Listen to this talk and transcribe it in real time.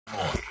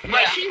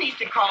But she needs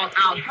to call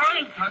out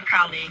her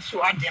colleagues who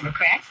are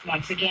Democrats.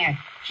 Once again,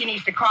 she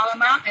needs to call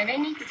them out, and they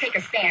need to take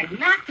a stand.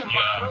 Not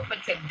tomorrow,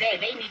 but today.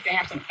 They need to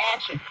have some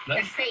action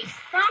and say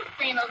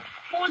something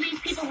for these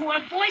people who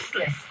are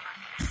voiceless.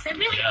 They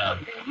really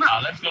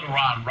must. Let's go to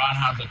Ron. Ron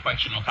has a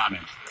question or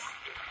comment.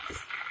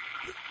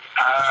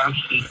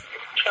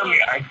 Tell me,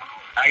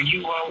 are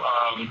you all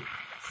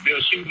Bill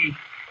Schuette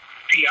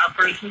PR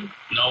person?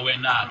 No, we're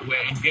not.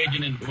 We're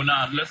engaging in. We're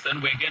not.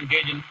 Listen, we're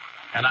engaging.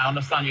 And I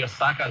understand your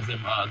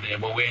sarcasm there,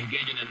 but we're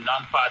engaging in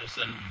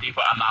nonpartisan,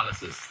 deeper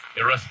analysis,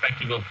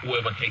 irrespective of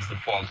whoever takes the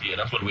falls here.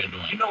 That's what we're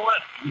doing. You know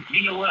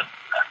what?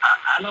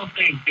 I don't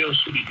think Bill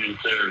Schuette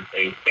deserves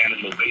a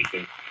standing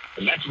ovation,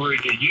 and that's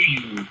word that you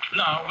use.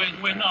 No,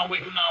 we're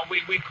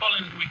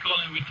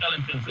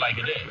telling things like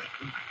it is.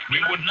 We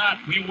would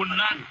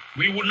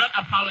not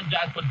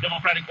apologize for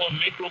democratic or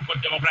make room for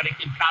democratic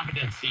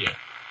incompetence here.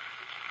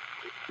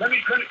 Let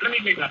me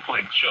make that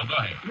point. Sure, go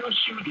ahead. Bill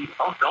Schuette,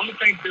 the only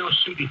thing Bill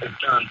Schuette has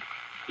done,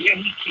 he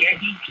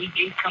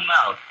did come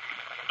out,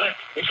 but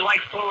it's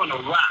like throwing a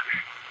rock.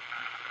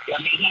 I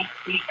mean,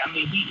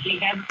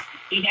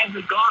 he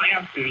hasn't gone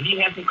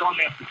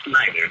after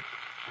Snyder.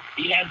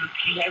 He hasn't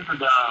he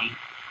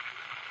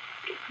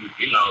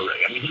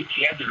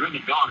hasn't really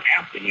gone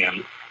after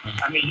him.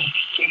 I mean, he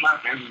came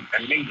out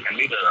and made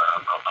a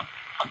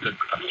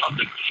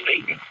public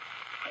statement.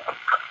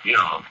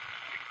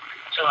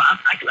 So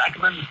I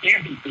can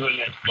understand him doing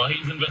that. But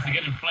he's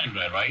investigating Flint,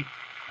 right?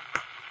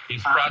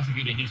 He's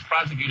prosecuting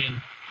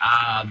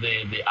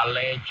the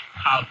alleged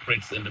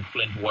culprits in the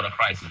Flint water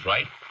crisis,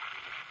 right?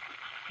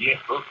 Yeah,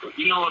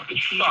 you know what?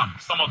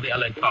 Some of the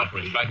alleged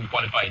culprits, if I can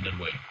qualify it that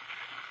way.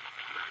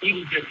 He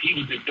was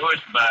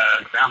endorsed by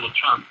Donald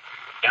Trump.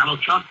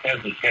 Donald Trump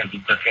hasn't done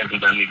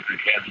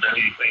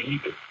anything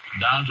either.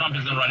 Donald Trump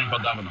isn't running for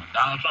governor.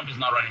 Donald Trump is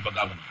not running for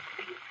governor.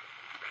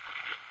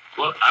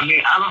 Well, I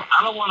mean, I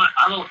don't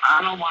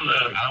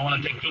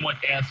want to take too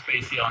much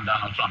airspace here on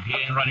Donald Trump. He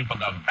ain't running for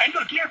governor. Hey,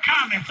 look, your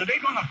comments, are they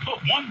going to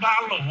put one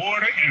bottle of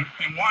water in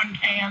one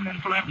hand in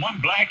Flint, one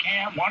black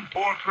hand, one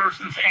poor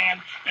person's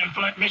hand in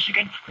Flint,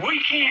 Michigan? We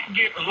can't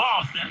get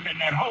lost in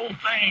that whole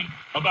thing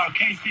about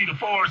can't see the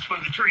forest for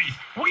the trees.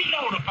 We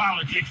know the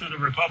politics of the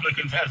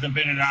Republicans hasn't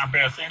been in our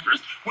best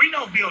interest. We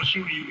know Bill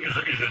Schuette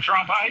is a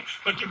Trumpite,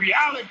 but the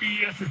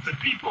reality is that the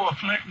people of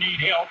Flint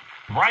need help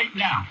right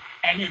now.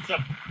 And it's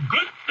a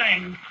good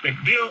thing that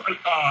Bill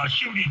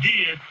Schuette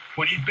did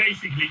when he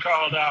basically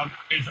called out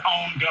his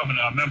own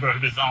governor, a member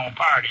of his own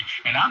party.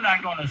 And I'm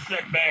not going to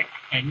sit back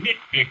and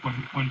nitpick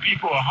when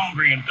people are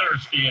hungry and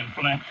thirsty in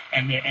Flint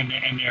and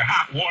their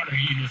hot water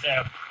heaters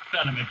have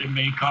sediment that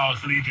may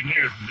cause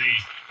Legionnaire's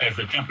disease as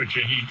the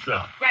temperature heats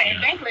up. Right, and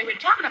thankfully we're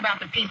talking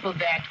about the people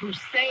who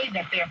say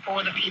that they're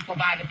for the people,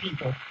 by the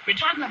people. We're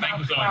talking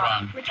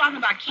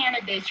about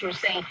candidates who are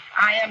saying,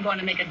 I am going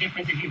to make a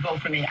difference if you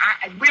vote for me.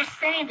 We're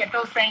saying that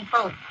those same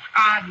folks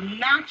have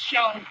not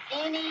shown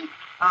any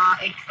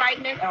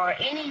excitement or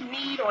any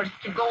need or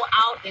to go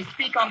out and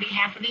speak on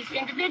behalf of these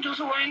individuals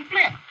who are in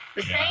Flint.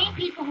 The same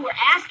people who are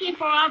asking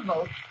for our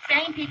vote,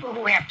 same people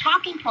who have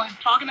talking points,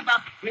 talking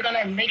about we're going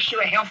to make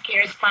sure health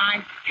care is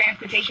fine,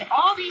 transportation,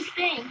 all these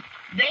things,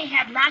 they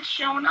have not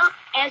shown up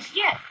as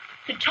yet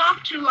to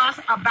talk to us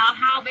about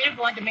how they're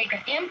going to make an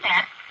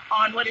impact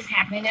on what is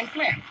happening in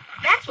Flint.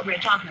 That's what we're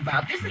talking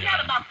about. This is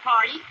not about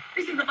party.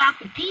 This is about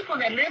the people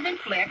that live in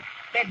Flint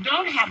that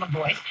don't have a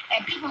voice,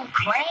 and people who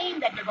claim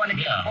that they're going to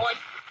be a voice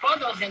for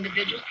those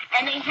individuals,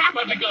 and they have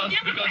to because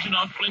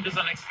Flint is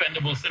an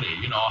expendable city.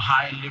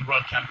 High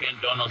liberal campaign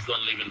donors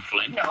don't live in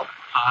Flint. No.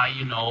 High,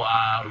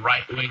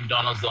 right-wing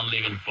donors don't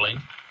live in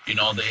Flint.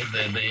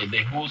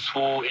 The who's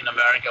who in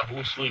America,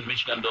 who's who in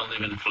Michigan don't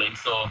live in Flint.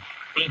 So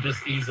Flint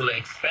is easily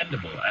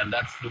expendable, and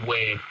that's the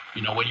way.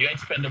 When you're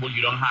expendable,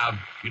 you don't have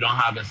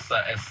a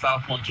cell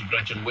phone to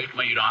Gretchen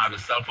Whitmer, you don't have a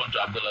cell phone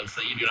to Abdul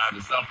El-Sayed, you don't have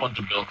a cell phone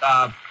to Bill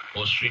Cobb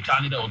or Sri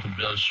Tanida or to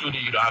Bill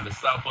Schuette, you don't have a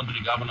cell phone to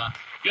the governor.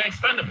 You're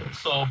expendable.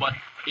 So, but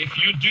if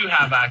you do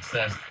have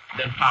access,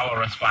 then power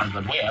responds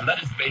that way, and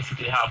that is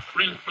basically how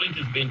Flint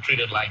is being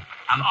treated like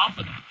an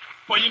orphan.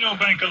 Well,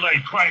 Banker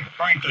Lake, quite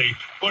frankly,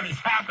 what has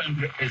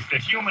happened is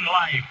that human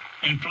life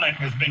in Flint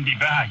has been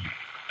devalued.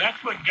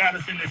 That's what got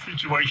us in this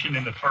situation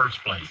in the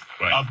first place.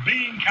 Right. A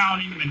bean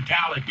counting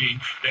mentality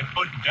that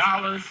put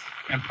dollars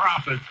and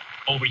profits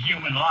over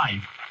human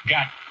life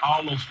got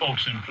all those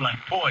folks in Flint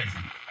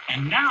poisoned.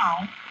 And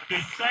now, the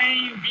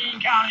same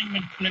bean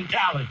counting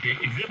mentality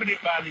exhibited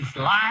by this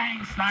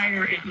lying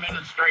Snyder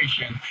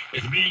administration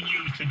is being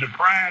used to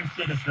deprive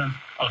citizens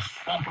of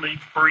simply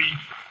free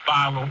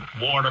bottled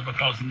water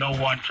because no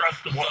one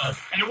trusts the water,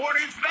 and the water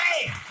is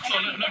bad. So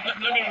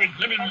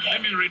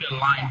let me read a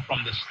line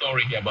from the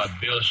story here about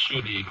Bill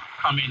Schuette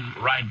coming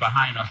right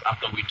behind us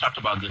after we talked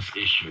about this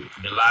issue,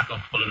 the lack of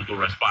political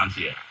response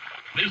here.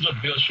 This is what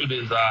Bill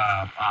Schuette's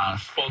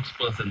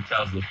spokesperson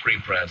tells the Free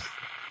Press.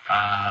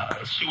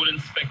 She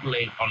wouldn't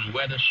speculate on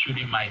whether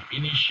Schuette might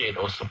initiate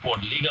or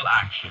support legal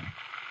action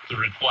to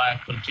require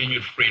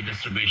continued free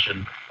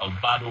distribution of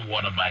bottled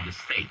water by the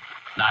state.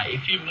 Now,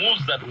 if he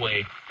moves that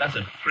way, that's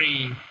a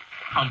free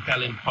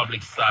compelling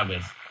public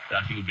service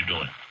that he would be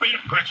doing. But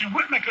Gretchen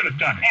Whitmer could have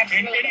done it.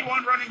 Absolutely. And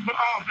anyone running for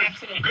office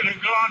could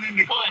have gone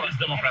into court. All these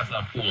Democrats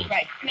are fools.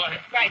 Right.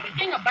 Right. The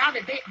thing about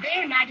it,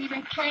 they're not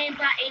even playing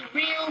by a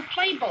real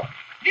playbook.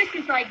 This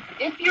is like,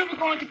 if you were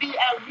going to be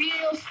a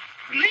real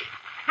slick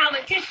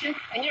politician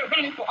and you're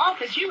running for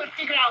office, you would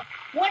figure out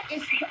what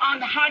is on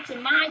the hearts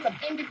and minds of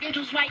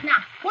individuals right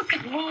now. What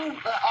could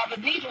move the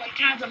needle in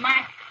terms of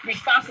my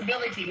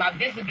responsibility, my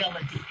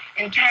visibility,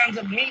 in terms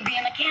of me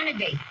being a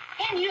candidate.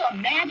 Can you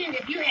imagine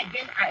if you had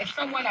been, if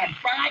someone on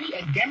Friday,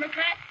 a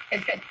Democrat,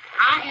 had said,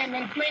 I am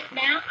in Flint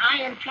now,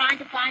 I am trying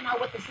to find out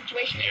what the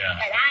situation is,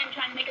 and I am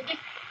trying to make a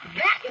difference.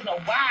 That is a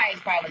wise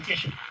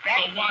politician.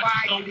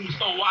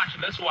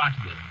 Let's watch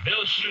this.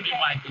 Bill Schuette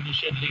might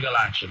initiate legal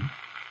action,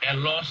 a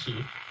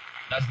lawsuit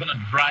that's going to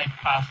drive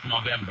past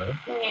November,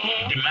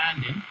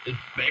 demanding,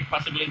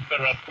 possibly in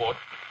federal court,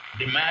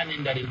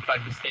 demanding that, in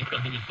fact, the state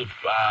continues to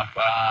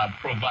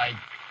provide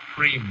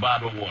free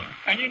bottled water.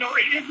 And, you know,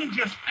 it isn't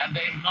just... And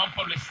there is no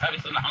public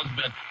service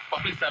announcement,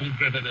 public service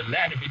greater than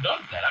that if he does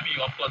that. I mean,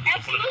 of course, it's a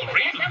political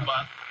reason,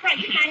 but... Right,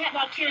 you might have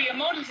ulterior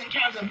motives in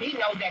terms of, we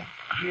know that,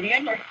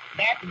 remember,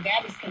 that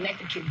is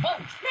connected to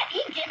votes.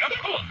 He gets it.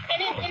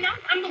 And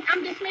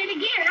I'm dismayed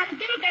again. How the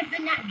Democrats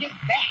did not get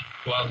that.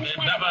 Well, they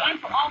never run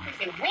for office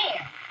and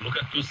win. Look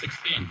at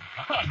 216.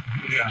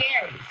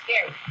 Scary.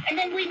 And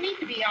then we need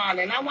to be on,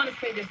 and I want to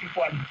say this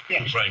before I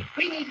finish. Right.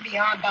 We need to be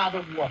on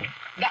bottled water.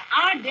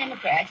 Our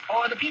Democrats,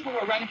 or the people who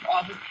are running for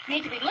office,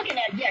 need to be looking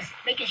at,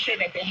 making sure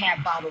that they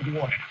have bottled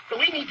water. But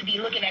we need to be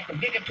looking at the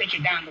bigger picture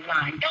down the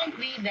line. Don't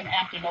leave them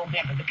after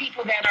November. The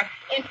people that are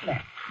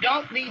influenced,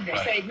 don't leave them.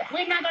 Say,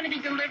 we're not going to be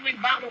delivering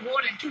bottled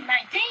water in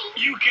 2019.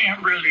 You can't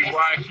really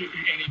wash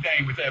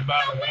anything with that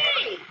bottled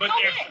water. But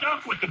they're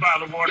stuck with the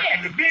bottled water.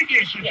 And the big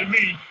issue to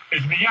me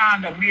is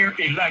beyond a mere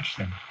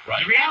election.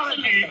 Right. The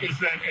reality is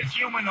that as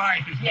human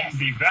life is going to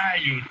be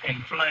valued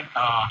in Flint,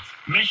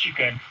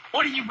 Michigan,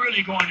 what are you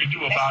really going to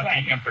do about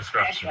the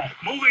infrastructure?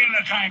 Moving in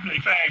a timely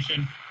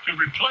fashion to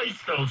replace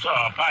those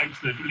pipes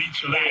that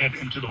leach lead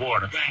into the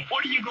water.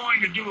 What are you going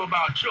to do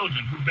about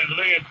children who've been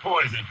lead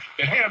poisoned,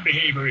 that have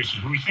behavior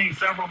issues? We've seen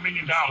several $1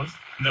 million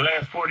in the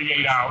last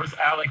 48 hours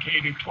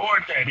allocated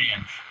toward that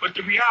end. But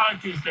the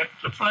reality is that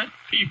the Flint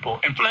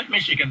people, in Flint,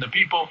 Michigan, the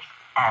people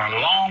are a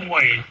long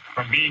way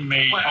from being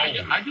made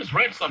whole. I just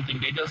read something.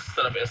 They just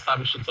sort of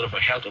established sort of a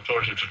health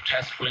authority to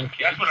test Flint.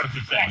 That's what I was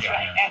just saying. That's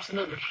right,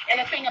 absolutely. And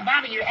the thing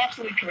about it, you're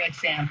absolutely correct,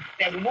 Sam,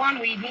 that one,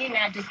 we need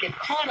not just get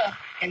caught up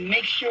and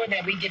make sure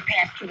that we get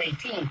past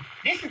 218.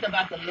 This is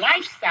about the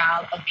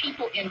lifestyle of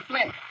people in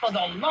Flint for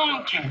the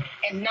long term,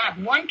 and not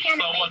one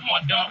candidate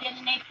has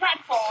in a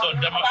platform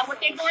about what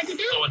they're going to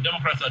do. So what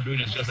Democrats are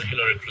doing is just a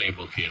Hillary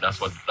playbook here. That's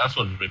what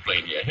we're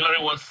playing here. Hillary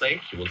was safe.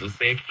 She was a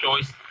safe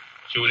choice.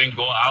 She wouldn't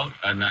go out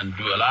and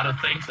do a lot of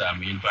things. I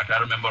mean, in fact, I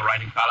remember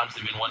writing columns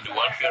even when the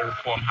welfare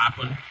reform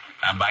happened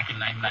back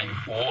in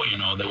 1994. You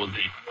know, there was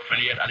the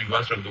 20th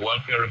anniversary of the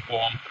welfare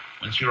reform.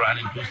 When she ran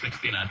in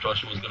 2016, I thought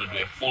she was going to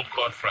do a full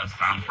court press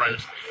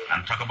conference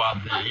and talk about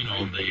the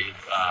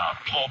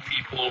poor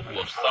people who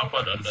have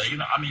suffered under,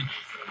 I mean,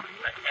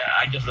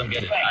 I just don't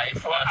get it. I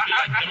feel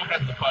like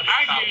Democrats the party.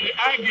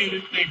 I get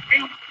it. They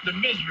built the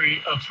misery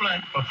of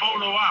Flint for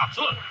photo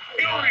ops. Look,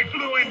 Hillary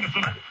flew into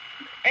Flint.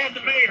 Had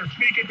the mayor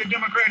speak at the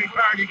Democratic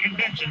Party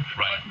convention.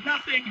 Right. But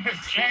nothing has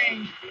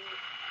changed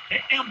the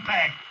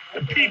impact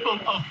the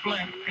people of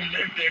Flint in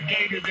their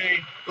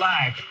day-to-day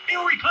lives.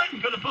 Hillary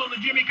Clinton could have pulled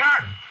a Jimmy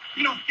Carter.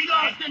 You know, he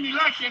lost an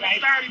election and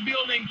started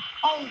building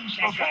homes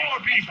for poor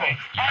people.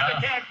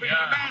 Habitat for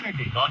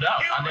Humanity. No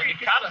doubt. And then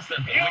the Carter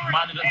Center, which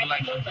managed the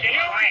election.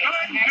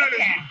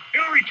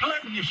 Hillary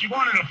Clinton, if she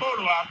wanted a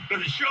photo op,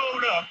 could have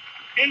showed up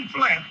in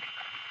Flint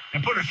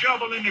and put a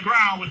shovel in the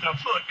ground with her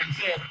foot and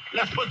said,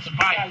 let's put some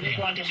pipes in.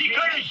 She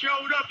could have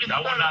showed up.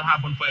 That would not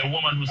happen for a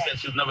woman who said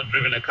she's never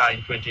driven a car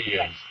in 20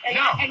 years. And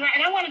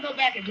I want to go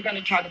back, if we're going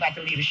to talk about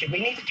the leadership.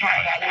 We need to talk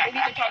about it. We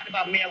need to talk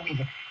about Mayor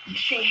Weaver.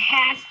 She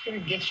has to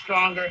get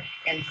stronger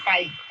and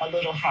fight a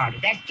little harder.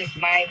 That's just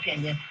my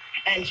opinion.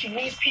 And she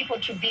needs people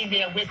to be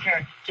there with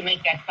her to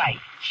make that fight.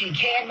 She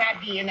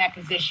cannot be in that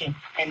position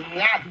and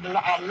not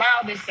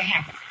allow this to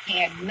happen.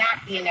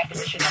 Cannot be in that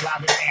position and allow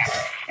this to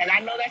happen. And I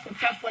know that's a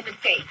tough one to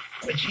take,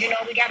 but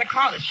we got to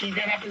call it. She's in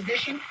that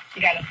position.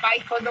 She got to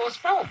fight for those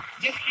folks.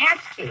 Just has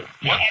to.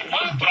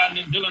 What's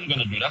Brandon Dillon going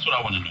to do? That's what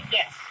I want to know.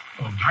 Yes.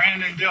 Well,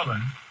 Brandon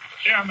Dillon,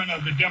 chairman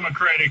of the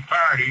Democratic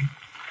Party,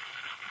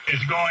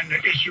 is going to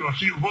issue a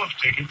few wolf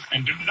tickets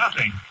and do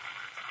nothing.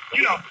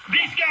 You know,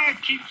 these guys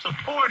keep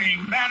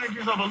supporting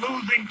managers of a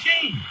losing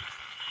team.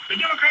 The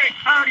Democratic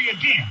Party,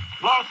 again,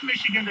 lost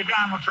Michigan to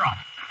Donald Trump.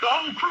 The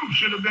whole crew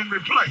should have been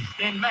replaced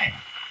in May.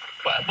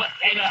 But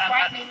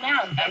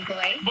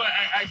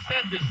I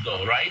said this,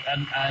 though, right?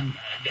 And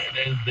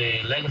there's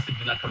the legacy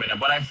did not come in.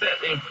 But I said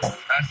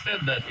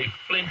that if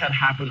Flint had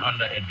happened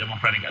under a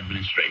Democratic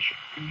administration,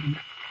 and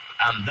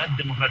that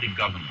Democratic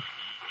government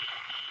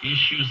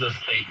issues a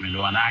statement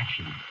or an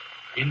action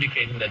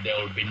indicating that there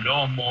will be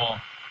no more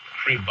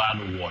free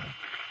bottled water,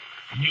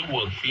 you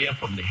will hear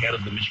from the head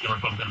of the Michigan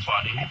Republican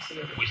Party.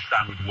 Absolutely. We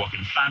stand with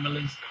working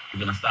families. We're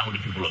going to stand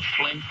with the people of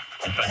Flint.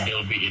 In fact,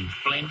 they'll be in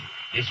Flint.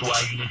 This is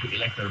why you need to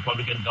elect a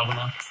Republican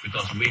governor,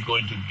 because we're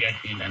going to get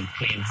in and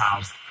clean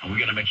house, and we're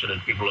going to make sure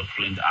that people of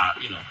Flint are,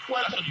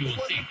 that's what you will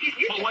see.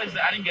 What is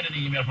that? I didn't get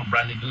any email from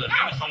Brandon Dillon.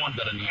 Maybe someone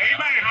got an email.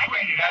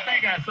 I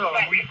think I saw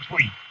a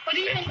retweet. But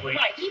even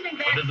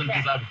that. But doesn't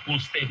deserve a full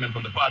statement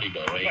from the party,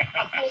 though, right?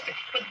 Of course.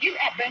 But you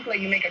at Bentley,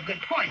 you make a good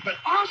point. But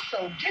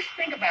also, just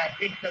think about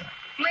it. The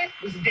Flint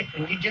was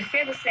different. You just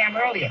said to Sam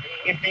earlier,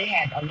 if they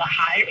had a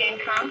higher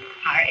income,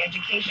 higher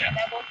education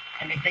level,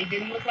 and if they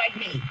didn't look like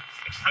me,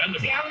 I'm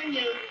telling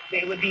you,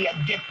 there would be a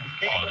difference.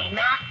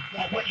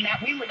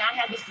 We would not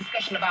have this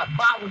discussion about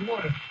bottled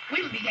water.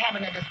 We would be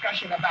having a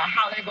discussion about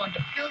how they're going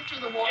to filter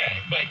the water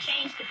and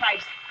change the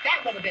pipes.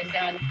 That would have been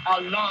done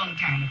a long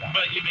time ago.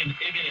 But even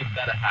if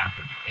that had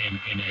happened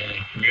in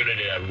a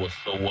community that was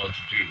so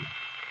well-to-do,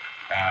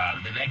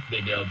 the next day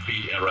there'll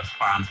be a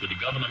response with the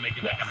governor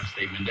making that kind of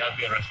statement. There'll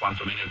be a response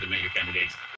from any of the mayor candidates